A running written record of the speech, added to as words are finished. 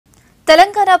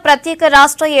తెలంగాణ ప్రత్యేక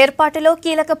రాష్ట్ర ఏర్పాటులో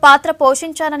కీలక పాత్ర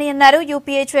పోషించానని అన్నారు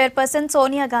యూపీఏ చైర్పర్సన్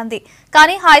సోనియా గాంధీ.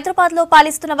 కానీ హైదరాబాద్లో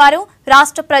పాలిస్తున్న వారు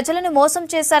రాష్ట్ర ప్రజలను మోసం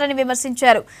చేశారని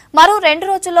విమర్శించారు. మరో 2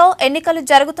 రోజుల్లో ఎన్నికలు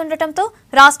జరుగుతుండటంతో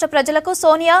రాష్ట్ర ప్రజలకు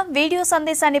సోనియా వీడియో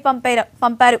సందేశాన్ని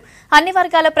పంపారు. అన్ని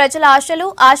వర్గాల ప్రజల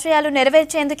ఆశయాలు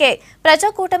నెరవేర్చేందుకే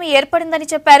ప్రజాకూటమి ఏర్పడిందని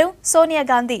చెప్పారు Sonia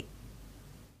Gandhi.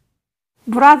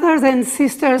 Brothers and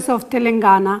sisters of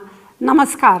Telangana,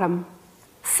 Namaskaram.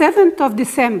 7th of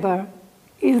December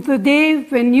is the day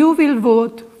when you will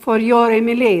vote for your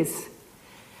MLAs.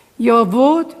 Your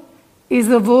vote is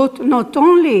a vote not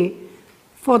only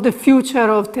for the future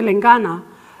of Telangana,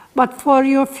 but for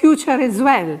your future as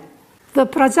well. The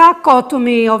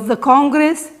Prajakotomy of the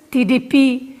Congress, TDP,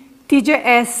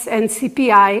 TJS and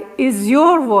CPI is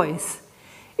your voice.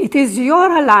 It is your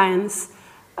alliance,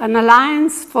 an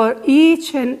alliance for each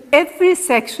and every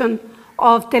section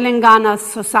of Telangana's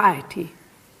society.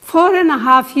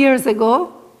 4.5 years ago,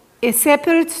 a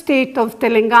separate state of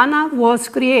Telangana was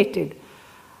created.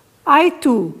 I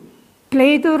too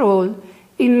played a role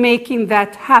in making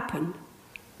that happen.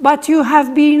 But you have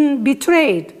been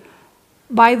betrayed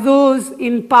by those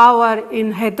in power in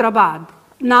Hyderabad.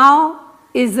 Now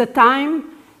is the time,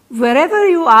 wherever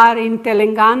you are in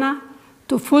Telangana,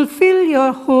 to fulfill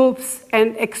your hopes and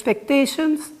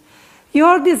expectations,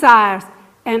 your desires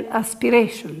and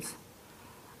aspirations.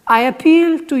 I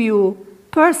appeal to you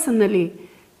personally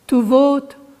to vote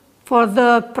for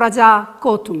the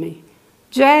Prajakotomy.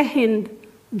 Jai Hind,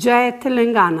 Jai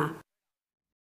Telangana.